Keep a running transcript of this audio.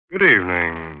Good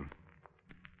evening,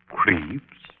 creeps.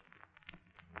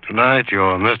 Tonight,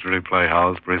 your Mystery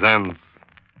Playhouse presents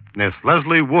Miss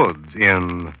Leslie Woods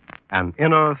in An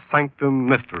Inner Sanctum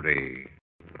Mystery.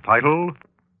 The title,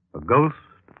 A Ghost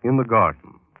in the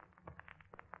Garden.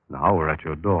 Now we're at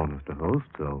your door, Mr. Host,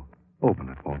 so open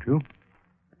it, won't you?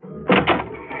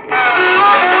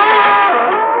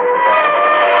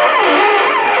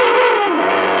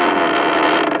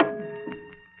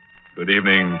 Good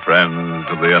evening, friends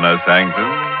of the Inner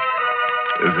Sanctum.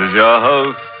 This is your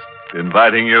host,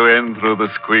 inviting you in through the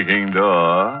squeaking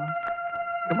door.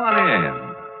 Come on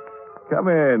in. Come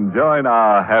in, join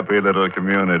our happy little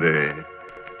community.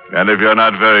 And if you're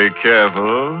not very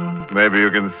careful, maybe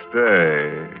you can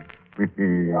stay.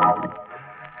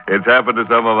 It's happened to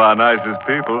some of our nicest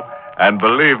people, and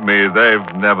believe me,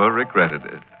 they've never regretted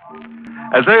it.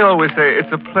 As they always say,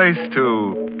 it's a place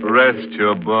to rest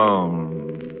your bones.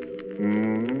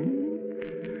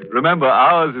 Remember,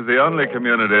 ours is the only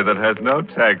community that has no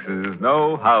taxes,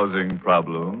 no housing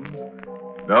problems,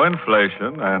 no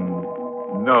inflation, and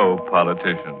no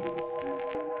politicians.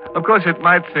 Of course, it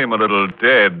might seem a little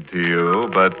dead to you,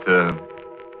 but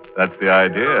that's the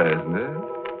idea, isn't it?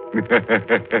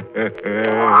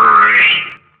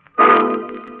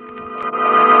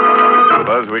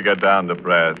 Suppose we get down to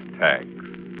brass tacks.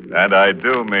 And I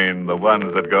do mean the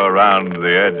ones that go around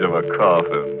the edge of a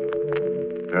coffin.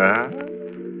 Huh?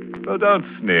 Well, don't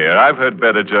sneer. I've heard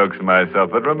better jokes myself,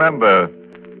 but remember,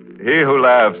 he who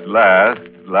laughs last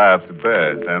laughs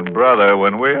best. And, brother,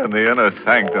 when we in the Inner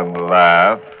Sanctum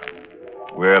laugh,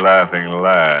 we're laughing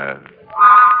last.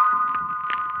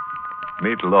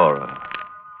 Meet Laura,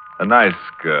 a nice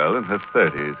girl in her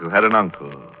 30s who had an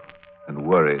uncle and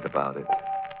worried about it.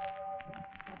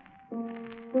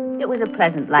 It was a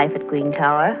pleasant life at Green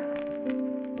Tower.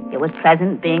 It was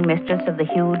pleasant being mistress of the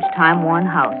huge, time-worn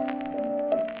house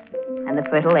and the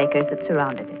fertile acres that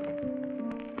surrounded it,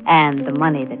 and the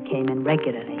money that came in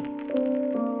regularly.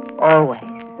 Always.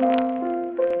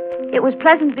 It was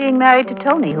pleasant being married to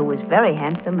Tony, who was very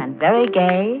handsome and very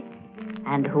gay,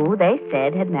 and who, they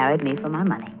said, had married me for my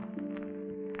money.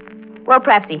 Well,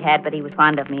 perhaps he had, but he was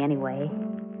fond of me anyway.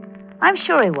 I'm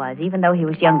sure he was, even though he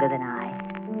was younger than I.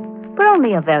 But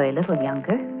only a very little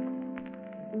younger.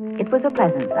 It was a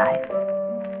pleasant life.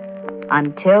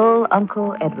 Until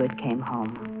Uncle Edward came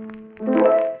home.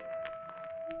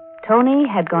 Tony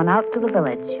had gone out to the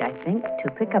village, I think,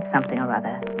 to pick up something or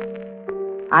other.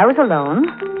 I was alone.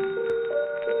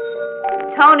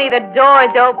 Tony, the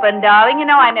door's open, darling. You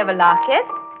know I never lock it.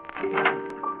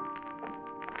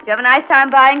 Did you have a nice time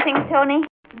buying things, Tony?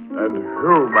 And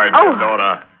who, my dear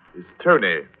Laura, is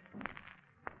Tony?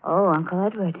 Oh, Uncle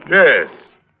Edward. Yes,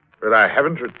 but I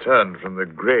haven't returned from the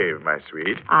grave, my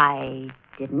sweet. I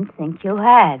didn't think you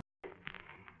had.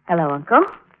 Hello, Uncle.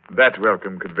 That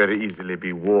welcome could very easily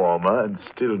be warmer and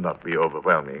still not be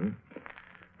overwhelming.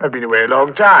 I've been away a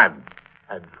long time,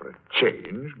 and for a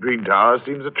change, Green Tower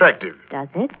seems attractive. Does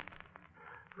it?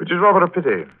 Which is rather a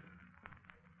pity.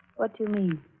 What do you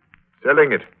mean?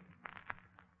 Selling it.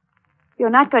 You're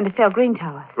not going to sell Green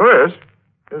Tower? Oh, yes.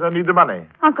 Yes, I need the money.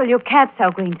 Uncle, you can't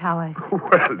sell Green Towers.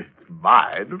 Well, it's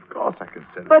mine. Of course I can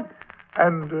sell it. But...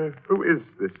 And who is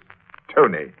this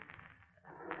Tony?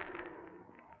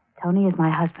 Tony is my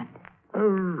husband. Oh,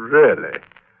 really?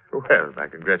 Well, my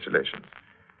congratulations.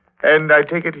 And I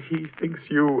take it he thinks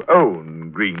you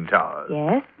own Green Towers?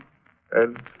 Yes.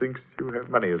 And thinks you have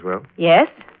money as well? Yes.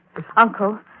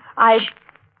 Uncle, I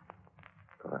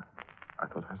thought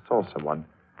I saw someone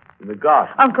in the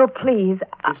garden. Uncle, please.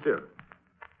 Be still.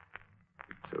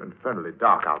 It's so infernally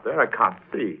dark out there, I can't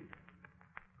see.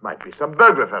 Might be some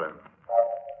burglar fellow.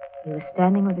 He was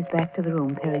standing with his back to the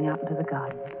room, peering out into the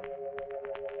garden.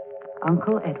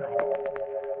 Uncle Edward,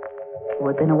 who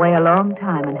had been away a long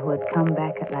time and who had come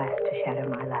back at last to shadow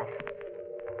my life.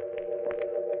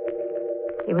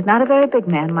 He was not a very big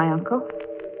man, my uncle.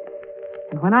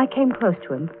 And when I came close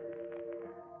to him,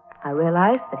 I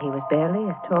realized that he was barely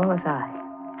as tall as I.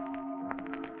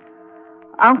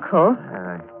 Uncle.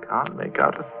 I can't make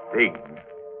out a thing.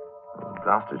 Those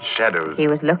blasted shadows. He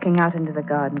was looking out into the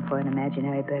garden for an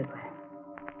imaginary burglar,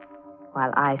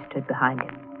 while I stood behind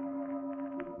him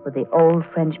with the old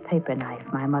French paper knife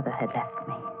my mother had left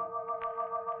me.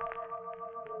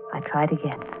 I tried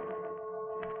again.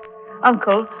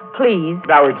 Uncle, please.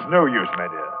 Now, it's no use, my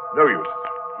dear. No use.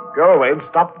 Go away and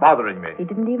stop bothering me. He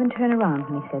didn't even turn around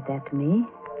when he said that to me,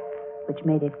 which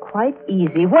made it quite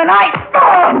easy when I...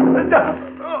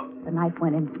 The knife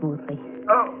went in smoothly.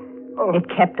 It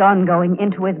kept on going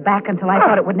into his back until I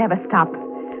thought it would never stop.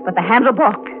 But the handle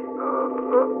broke.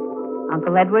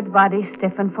 Uncle Edward's body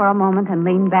stiffened for a moment and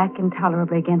leaned back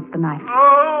intolerably against the knife.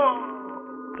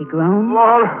 He groaned,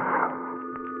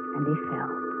 and he fell.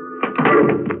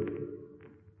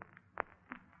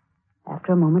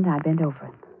 After a moment, I bent over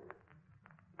him.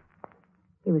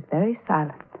 He was very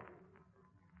silent.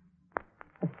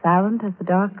 As silent as the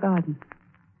dark garden.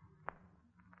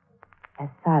 As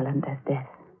silent as death.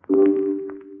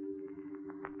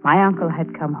 My uncle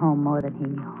had come home more than he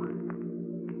knew.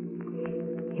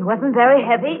 He wasn't very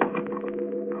heavy.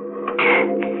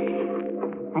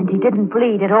 And he didn't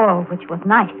bleed at all, which was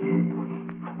nice.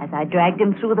 As I dragged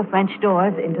him through the French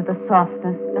doors into the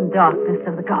softness and darkness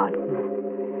of the garden.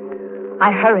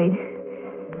 I hurried,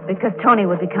 because Tony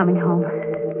would be coming home.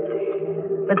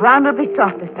 The ground would be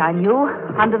softest, I knew,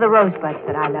 under the rosebuds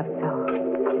that I loved so.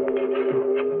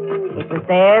 It was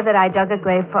there that I dug a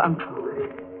grave for Uncle.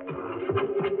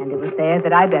 And it was there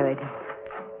that I buried him.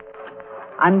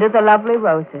 Under the lovely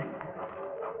roses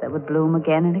that would bloom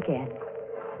again and again,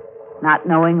 not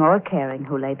knowing or caring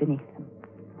who lay beneath them.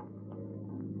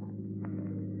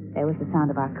 There was the sound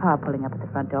of our car pulling up at the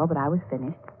front door, but I was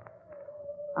finished.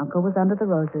 Uncle was under the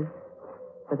roses,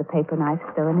 with a paper knife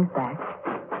still in his back.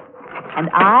 And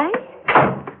I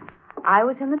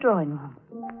was in the drawing room,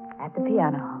 at the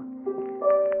piano,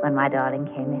 when my darling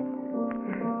came in.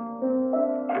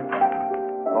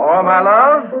 Oh, my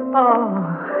love?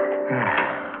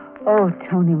 Oh,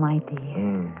 Tony, my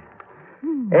dear.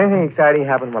 Anything exciting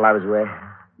happened while I was away?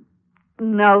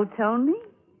 No, Tony.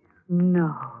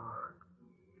 No.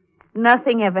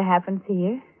 Nothing ever happens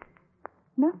here.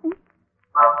 Nothing.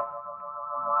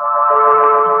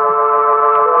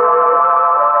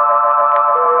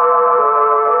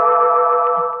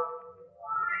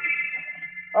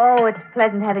 Oh, it's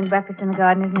pleasant having breakfast in the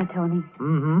garden, isn't it, Tony?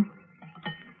 Mm-hmm.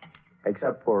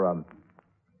 Except for,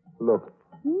 look.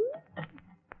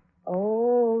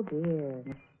 Oh, dear.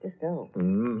 Mr. Stokes.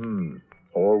 Mm-hmm.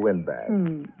 Or windbag.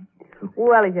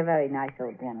 Well, he's a very nice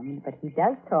old gentleman, but he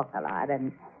does talk a lot,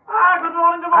 and... Good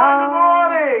morning, good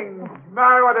morning.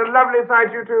 My, what a lovely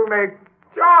sight you two make.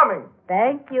 Charming.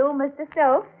 Thank you, Mr.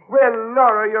 Stokes. Well,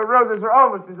 Laura, your roses are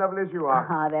almost as lovely as you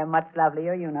are. They're much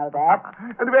lovelier, you know that.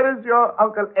 And where is your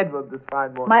Uncle Edward this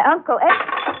fine morning? My Uncle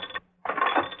Edward...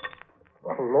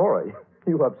 Oh, Laura,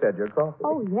 you upset your coffee.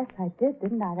 Oh, yes, I did,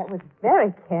 didn't I? That was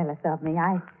very careless of me.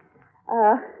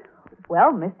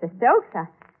 Well, Mr. Stokes,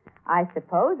 I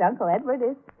suppose Uncle Edward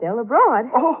is still abroad.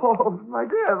 Oh, my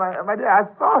dear, my dear, I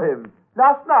saw him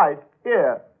last night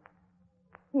here.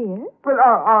 Here? Well,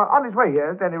 on his way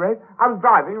here, at any rate. I was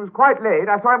driving. It was quite late.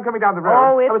 I saw him coming down the road.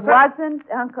 Oh, it wasn't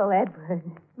Uncle Edward.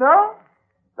 No?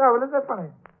 No, well, isn't that funny?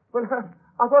 Well,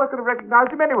 I thought I could have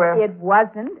recognized him anywhere. It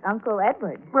wasn't Uncle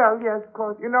Edward. Well, yes, of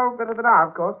course. You know better than I,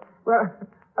 of course. Well,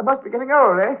 I must be getting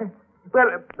old, eh?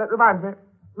 Well, that reminds me.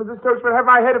 Mrs. Stokes will have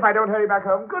my head if I don't hurry back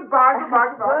home. Goodbye.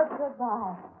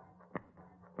 Goodbye.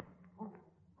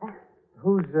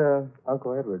 Who's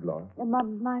Uncle Edward, Laura? My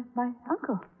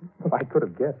uncle. I could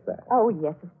have guessed that. Oh,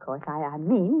 yes, of course. I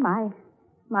mean, my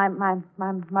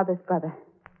mother's brother.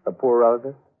 A poor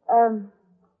relative?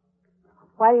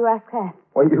 Why do you ask that?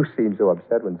 Well, you seemed so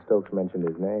upset when Stokes mentioned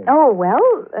his name. Oh, well,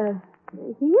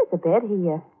 he is a bit.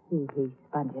 He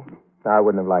sponges. I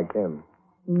wouldn't have liked him.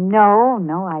 No,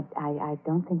 I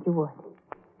don't think you would.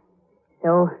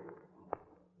 So,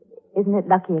 isn't it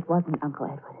lucky it wasn't Uncle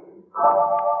Edward?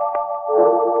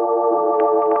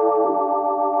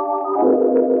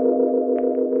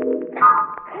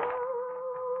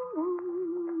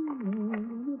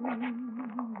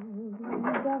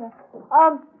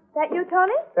 That you,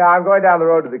 Tony? Yeah, I'm going down the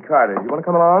road to the Carters. You want to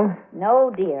come along?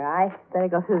 No, dear. I better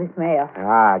go through this mail.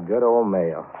 Ah, good old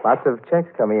mail. Lots of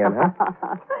checks coming in, huh?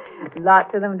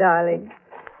 Lots of them, darling.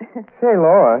 Say,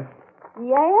 Laura.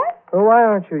 Yes? Well, why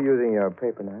aren't you using your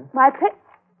paper knife? My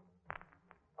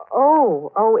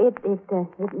Oh, it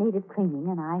needed cleaning,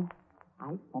 and I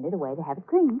sent it away to have it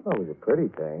cleaned. Oh, it was a pretty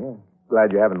thing.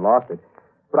 Glad you haven't lost it.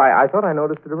 But I thought I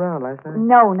noticed it around last night.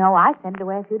 No, I sent it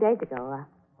away a few days ago,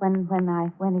 when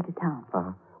I went into town.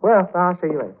 Uh-huh. Well, I'll see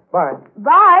you later. Bye.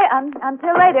 Bye,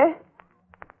 until later.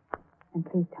 And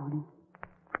please, Tony,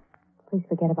 please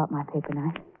forget about my paper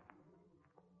knife.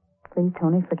 Please,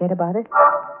 Tony, forget about it.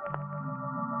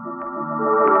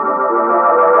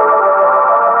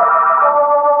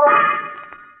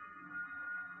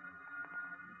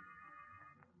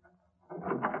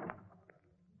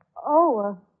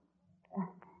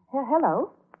 Oh,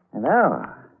 hello. Hello.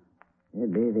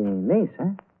 You'd be the niece,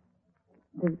 huh?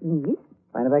 The niece?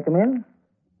 Mind if I come in?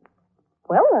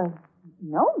 Well,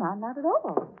 no, not at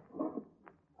all.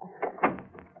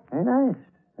 Very nice.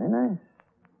 Very nice.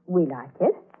 We like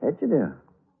it. Bet you do.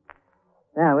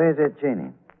 Now, where's Ed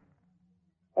Cheney?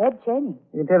 Ed Cheney.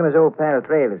 You can tell him his old pal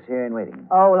Trail is here and waiting.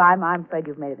 Oh, well, I'm afraid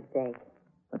you've made a mistake.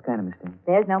 What kind of mistake?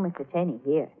 There's no Mr. Cheney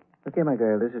here. Look here, my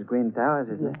girl. This is Green Towers,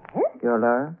 isn't it? Yes? You're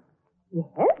Laura? Yes?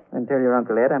 And tell your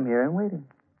Uncle Ed I'm here and waiting.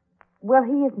 Well,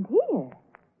 he isn't here.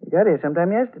 He got here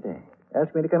sometime yesterday.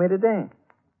 Asked me to come here today.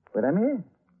 But I'm here.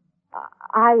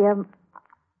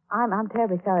 I'm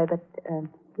terribly sorry, but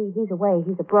he's away.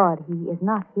 He's abroad. He is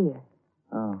not here.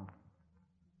 Oh.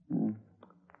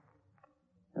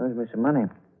 Owes me some money.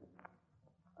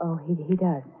 Oh, he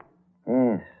does.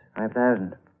 Yes,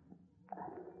 5,000.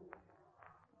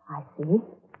 I see.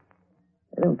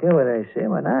 I don't care what I say.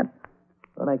 Why not?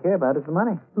 All I care about is the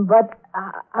money. But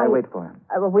I'll wait for him.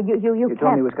 Well, you You can't.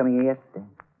 told me he was coming here yesterday.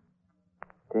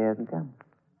 Today hasn't come.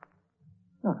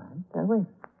 All right, I'll wait.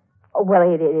 Oh, well,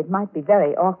 it might be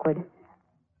very awkward.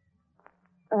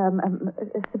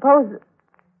 Suppose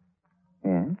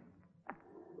Yeah?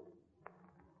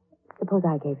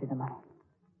 I gave you the money.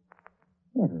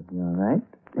 Yeah, it'll be all right.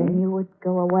 Then you would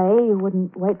go away. You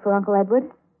wouldn't wait for Uncle Edward.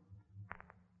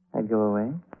 I'd go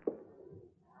away.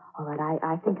 All right,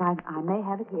 I think I may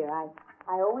have it here. I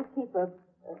always keep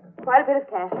quite a bit of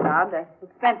cash around.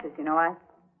 Expenses, you know.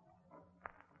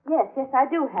 Yes, I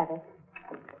do have it.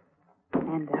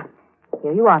 And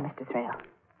here you are, Mr. Thrale.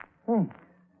 Thanks.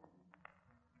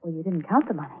 Well, you didn't count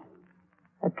the money.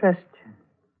 I trust you.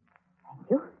 Thank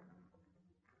you.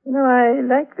 You know, I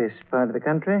like this part of the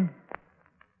country.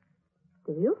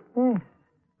 Do you? Yes.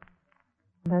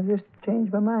 And I've just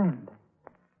changed my mind.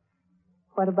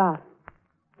 What about?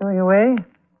 Going away?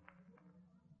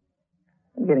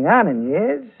 I'm getting on in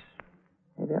years.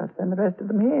 Maybe I'll spend the rest of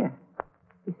them here.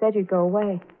 You said you'd go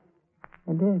away.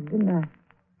 I did, didn't I?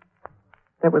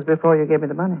 That was before you gave me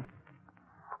the money.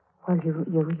 Well,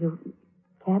 you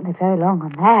can't live very long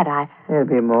on that. There'll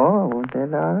be more, won't there,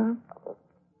 Laura?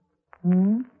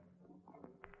 Well,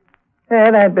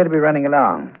 I'd better be running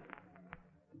along.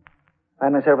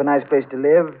 Find myself a nice place to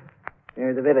live,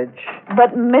 near the village.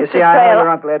 But, Mr. You see, I know Thrale... your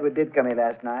Uncle Edward did come here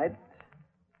last night.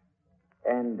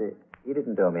 And he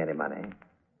didn't owe me any money.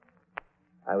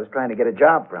 I was trying to get a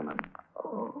job from him.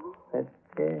 Oh. But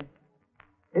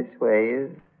this way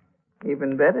is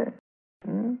even better.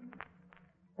 Au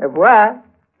revoir.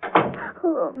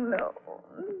 Oh, no.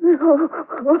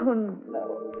 Oh,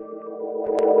 no.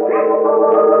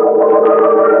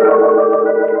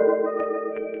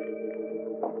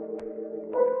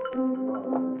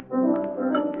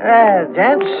 Well,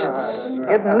 gents, it's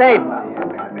getting late.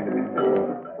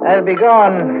 I'll be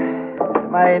going to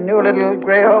my new little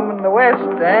gray home in the west,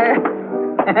 eh?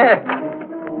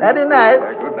 That'd be nice.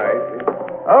 Good night.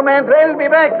 Old man Thrale will be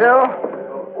back, though.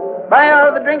 Buy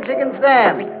all the drinks you can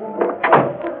stand.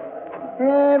 Hey.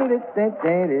 I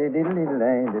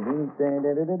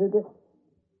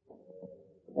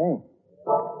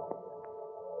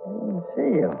didn't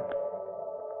see you.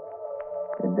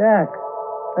 You're dark.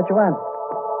 What you want?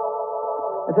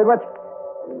 I said, what?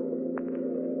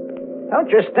 Don't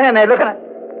just stand there looking at...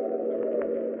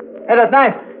 Hey, that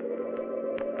knife.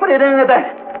 What are you doing with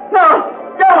that? No!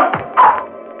 Don't!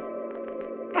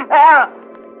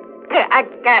 I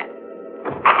can't.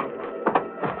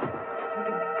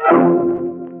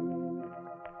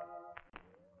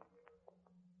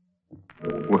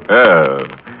 Well,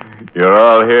 you're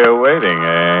all here waiting,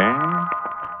 eh?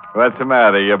 What's the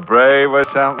matter? You brave or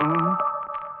something?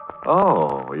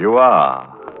 Oh, you are.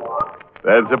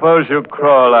 Then suppose you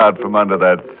crawl out from under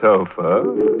that sofa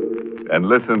and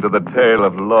listen to the tale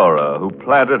of Laura, who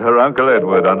planted her Uncle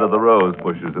Edward under the rose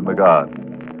bushes in the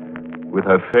garden with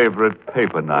her favorite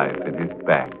paper knife in his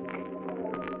back.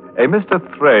 A Mr.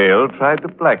 Thrale tried to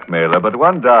blackmail her, but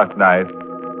one dark night,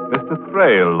 Mr.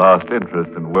 Thrale lost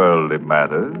interest in worldly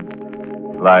matters,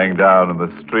 lying down in the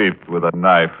street with a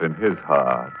knife in his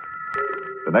heart.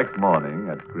 The next morning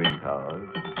at Green Towers...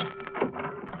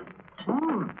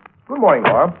 Good morning,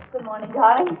 Laura. Good morning,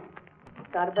 darling.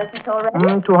 Started breakfast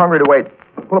already? Too hungry to wait.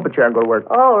 Pull up a chair and go to work.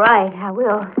 All right, I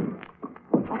will.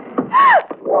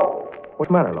 What's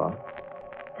the matter, Laura?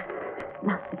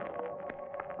 Nothing.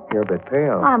 You're a bit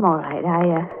pale. I'm all right.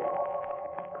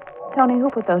 Tony, who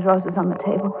put those roses on the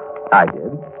table? I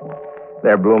did.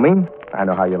 They're blooming. I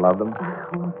know how you love them.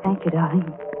 Oh, thank you,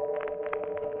 darling.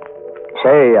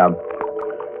 Say,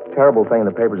 terrible thing in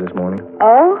the papers this morning.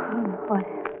 Oh? What?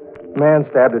 Man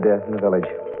stabbed to death in the village.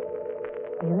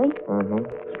 Really?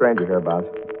 Stranger hereabouts.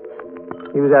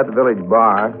 He was at the village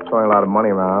bar, throwing a lot of money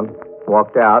around.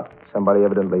 Walked out. Somebody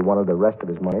evidently wanted the rest of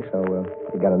his money, so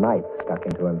he got a knife stuck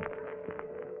into him.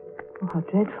 Oh, how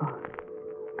dreadful.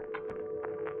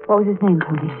 What was his name,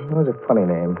 Tony? It was a funny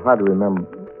name. Hard to remember.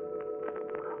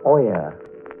 Oh, yeah.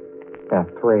 Yeah,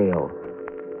 thrill.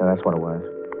 Yeah, that's what it was.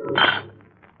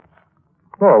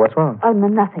 Laura, what's wrong? Oh, no,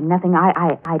 nothing.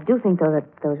 I do think, though, that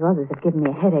those roses have given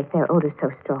me a headache. Their odor's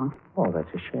so strong. Oh, that's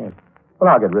a shame. Well,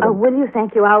 I'll get rid of them. Will you?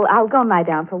 Thank you. I'll go and lie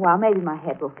down for a while. Maybe my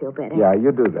head will feel better. Yeah,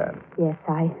 you do that. Yes,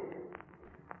 I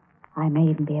may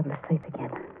even be able to sleep again.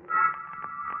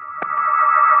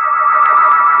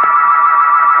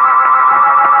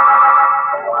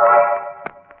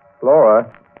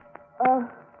 Laura.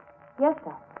 Yes,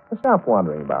 sir. Stop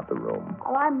wandering about the room.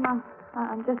 Oh,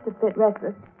 I'm just a bit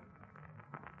restless.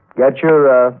 Get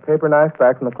your paper knife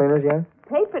back from the cleaners yet?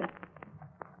 Paper?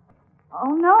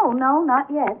 Oh, no, not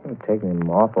yet. It's taking an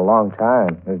awful long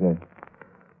time, isn't it?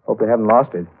 Hope they haven't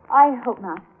lost it. I hope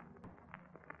not.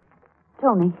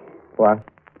 Tony. What?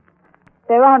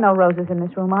 There are no roses in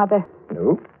this room, are there?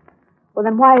 No. Well,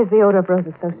 then why is the odor of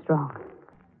roses so strong?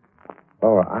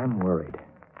 Laura, I'm worried.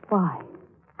 Why?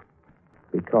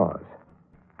 Because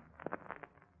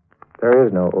there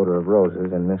is no odor of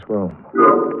roses in this room.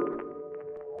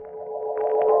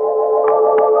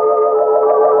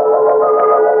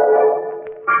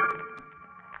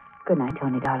 Good night,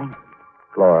 Tony, darling.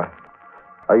 Laura,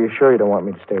 are you sure you don't want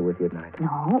me to stay with you at night?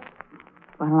 No.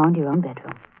 Run along to your own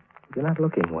bedroom. You're not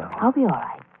looking well. I'll be all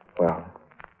right. Well,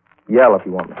 yell if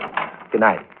you want me. Good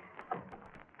night.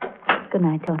 Good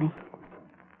night, Tony.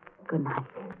 Good night.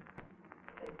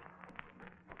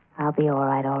 I'll be all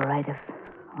right, if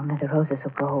only the roses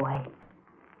will go away.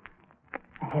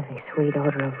 The heavy, sweet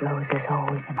odor of roses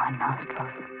always in my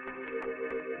nostrils.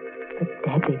 The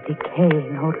deadly,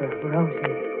 decaying odor of roses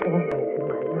always in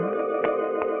my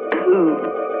nostrils.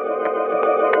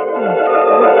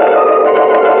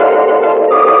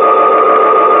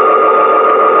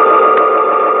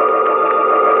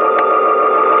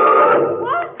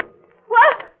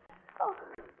 What?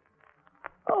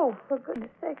 Oh, for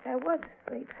goodness sake, I was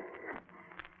asleep.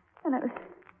 And it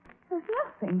was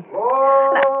nothing.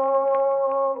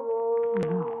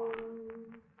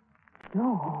 No.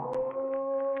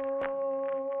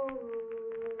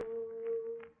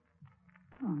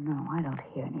 Oh, no, I don't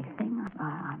hear anything.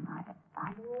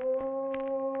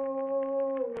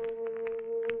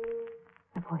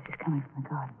 The voice is coming from the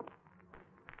garden.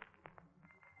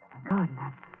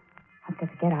 I've got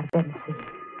to get out of bed and see.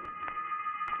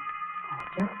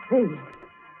 Just see.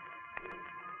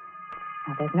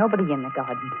 Now, there's nobody in the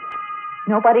garden.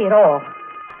 Nobody at all.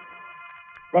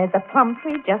 There's the plum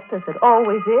tree, just as it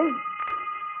always is.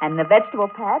 And the vegetable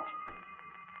patch.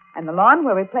 And the lawn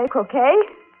where we play croquet.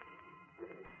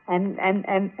 And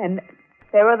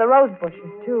there are the rose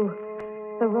bushes, too.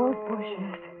 The rose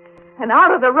bushes. And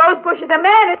out of the rose bushes, a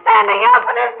man is standing up,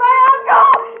 and it's my uncle!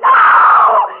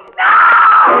 No!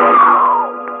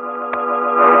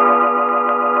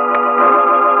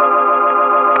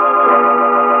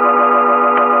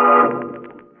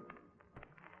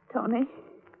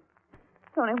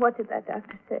 Tony, what did that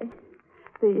doctor say?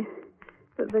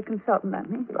 The consultant, I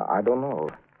mean. I don't know.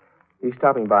 He's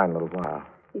stopping by in a little while.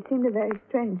 He seemed a very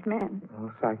strange man.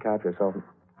 Oh, psychiatrist often.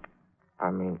 I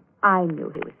knew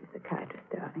he was a psychiatrist,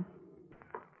 darling.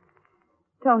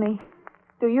 Tony,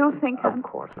 do you think Of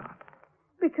course not.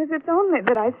 Because it's only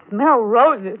that I smell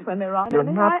roses when they're on. You're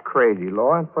not crazy,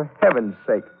 Laura, and for heaven's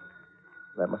sake.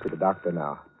 That must be the doctor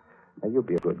now. Now, you'll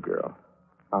be a good girl.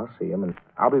 I'll see him, and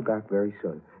I'll be back very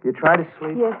soon. You try to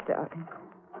sleep? Yes, darling.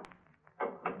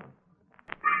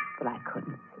 But I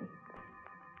couldn't sleep.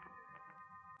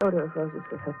 The odor of roses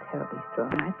was so terribly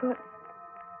strong. I thought,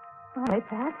 well,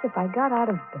 perhaps if I got out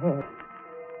of bed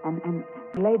and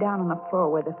lay down on the floor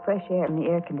where the fresh air and the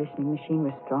air conditioning machine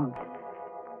was strong,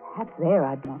 perhaps there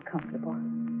I'd be more comfortable.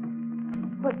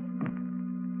 But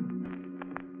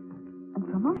and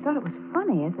for a moment I thought it was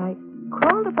funny as I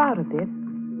crawled about a bit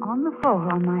on the floor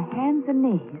on my hands and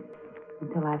knees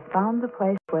until I found the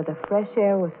place where the fresh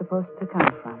air was supposed to come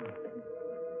from.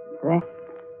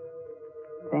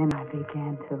 Then I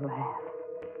began to laugh.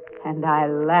 And I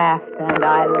laughed and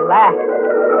I laughed.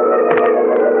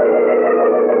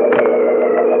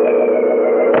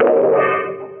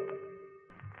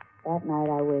 That night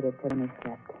I waited till he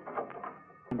slept.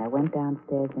 And I went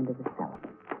downstairs into the cellar.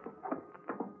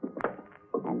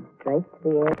 And straight to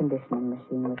the air conditioning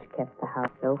machine which kept the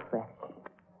house so fresh.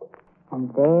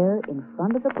 And there, in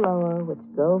front of the blower which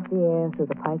drove the air through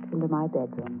the pipes into my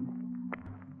bedroom,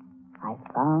 I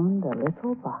found a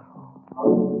little bottle.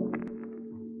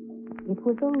 It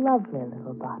was a lovely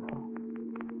little bottle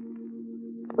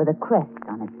with a crest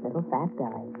on its little fat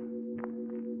belly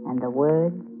and the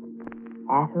words,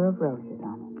 Attar of Roses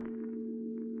on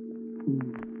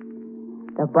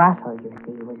it. The bottle, you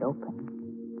see, was open.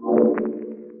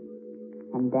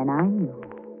 And then I knew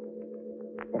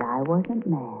that I wasn't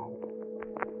mad.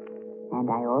 And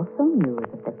I also knew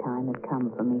that the time had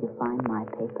come for me to find my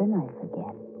paper knife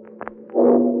again.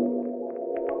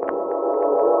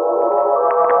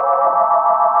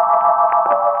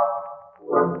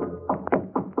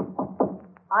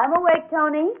 I'm awake,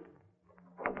 Tony.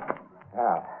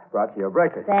 Ah, brought you your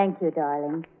breakfast. Thank you,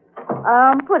 darling.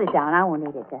 Put it down. I won't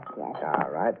eat it just yet. All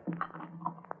right.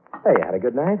 Hey, you had a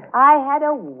good night? I had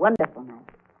a wonderful night.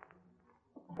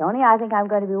 Tony, I think I'm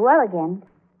going to be well again.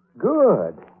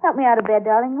 Good. Help me out of bed,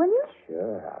 darling, will you?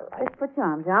 Sure, all right. Just put your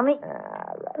arms around me. All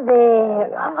right.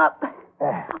 There, I'm up.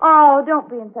 Oh, don't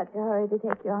be in such a hurry to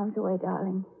take your arms away,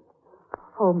 darling.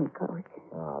 Hold me close.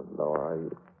 Oh, Laura,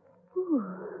 you... Ooh.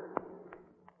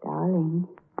 Darling,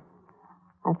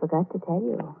 I forgot to tell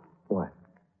you. What?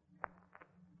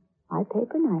 My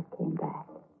paper knife came back.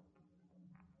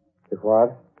 It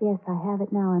what? Yes, I have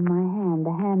it now in my hand.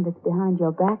 The hand that's behind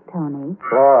your back, Tony.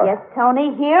 Laura. Yes,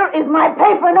 Tony, here is my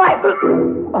paper knife.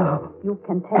 Oh, you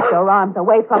can take your arms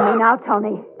away from me now,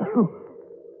 Tony.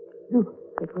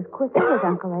 It was quick with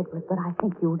Uncle Edward, but I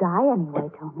think you'll die anyway,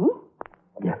 Tony.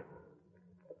 Yes.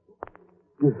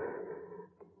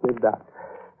 Good doctor.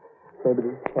 Maybe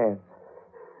there's a chance.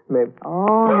 Maybe.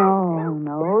 Oh,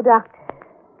 no, doctor.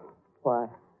 Why?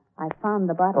 I found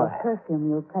the bottle of perfume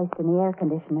you placed in the air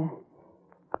conditioner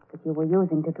that you were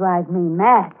using to drive me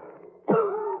mad.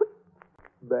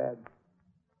 Bad.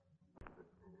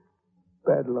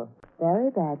 Bad luck. Very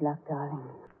bad luck, darling.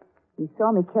 You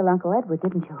saw me kill Uncle Edward,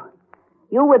 didn't you?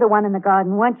 You were the one in the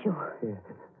garden, weren't you? Yeah,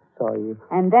 saw you.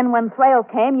 And then when Thrale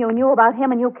came, you knew about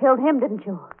him and you killed him, didn't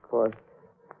you? Of course.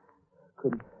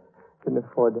 Couldn't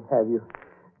afford to have you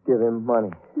give him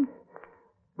money.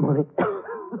 Money.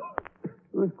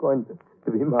 It was going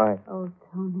to be mine. Oh,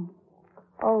 Tony.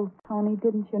 Oh, Tony,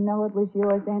 didn't you know it was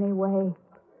yours anyway?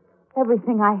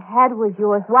 Everything I had was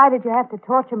yours. Why did you have to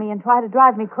torture me and try to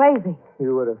drive me crazy?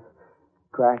 You would have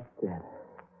cracked it.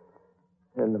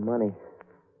 And the money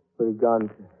would have gone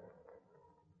to...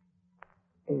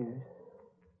 Yes.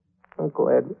 Uncle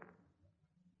Ed.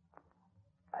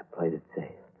 I played it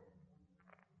safe.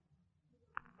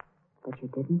 But you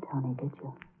didn't, Tony, did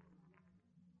you?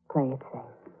 Play it safe.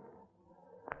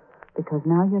 Because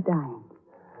now you're dying.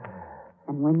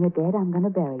 And when you're dead, I'm going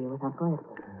to bury you with Uncle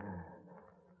Edward.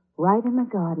 Right in the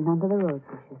garden under the rose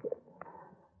bushes.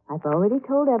 I've already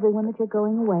told everyone that you're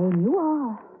going away, and you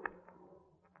are.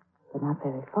 But not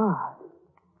very far.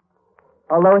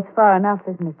 Although it's far enough,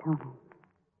 isn't it, Tony?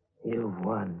 You've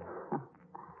won.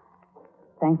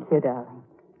 Thank you, darling.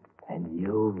 And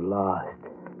you've lost.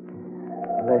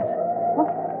 Listen.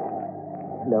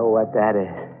 You know what that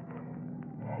is?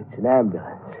 It's an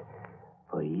ambulance.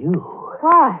 For you.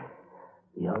 Why?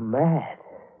 You're mad.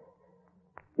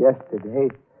 Yesterday,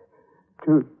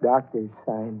 2 doctors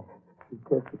signed a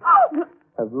certificate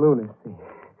of lunacy.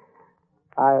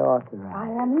 I authorized. I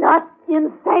am not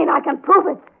insane. I can prove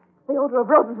it. The odor of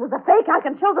roses was a fake. I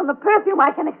can show them the perfume.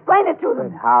 I can explain it to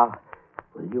them. But how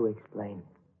will you explain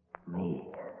me?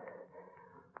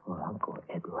 Or Uncle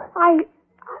Edward?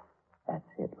 That's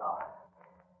it, Laura.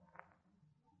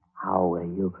 How will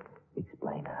you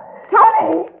explain us?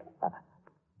 Tony!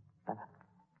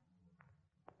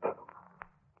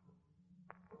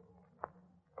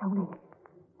 Tony.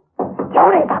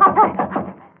 Tony!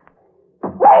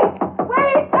 Wait!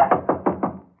 Wait!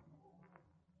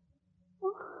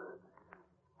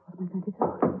 What am I going to do?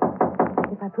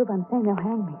 If I prove I'm sane, they'll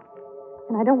hang me.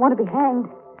 And I don't want to be hanged.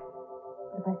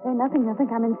 If I say nothing, they'll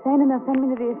think I'm insane and they'll send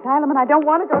me to the asylum, and I don't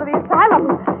want to go to the asylum.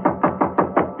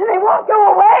 And they won't go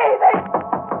away.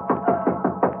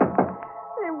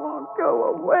 They won't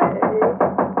go away.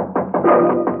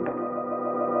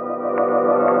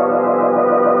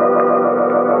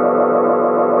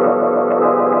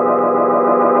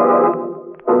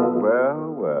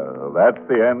 Well, that's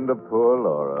the end of poor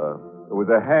Laura, who was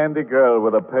a handy girl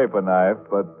with a paper knife,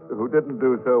 but who didn't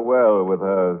do so well with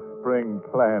her spring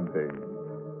planting.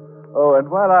 Oh, and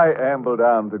while I amble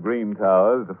down to Green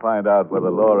Towers to find out whether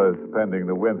Laura's spending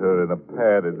the winter in a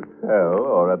padded cell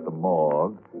or at the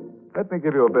morgue, let me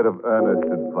give you a bit of earnest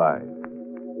advice.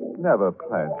 Never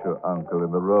plant your uncle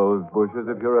in the rose bushes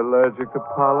if you're allergic to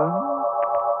pollen.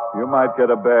 You might get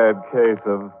a bad case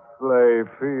of sleigh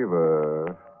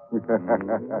fever.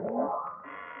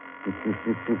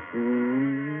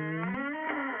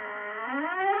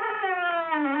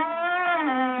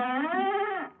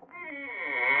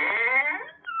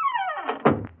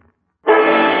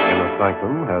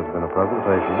 Sanctum has been a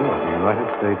presentation of the United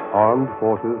States Armed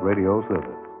Forces Radio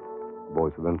Service,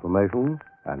 voice of information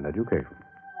and education.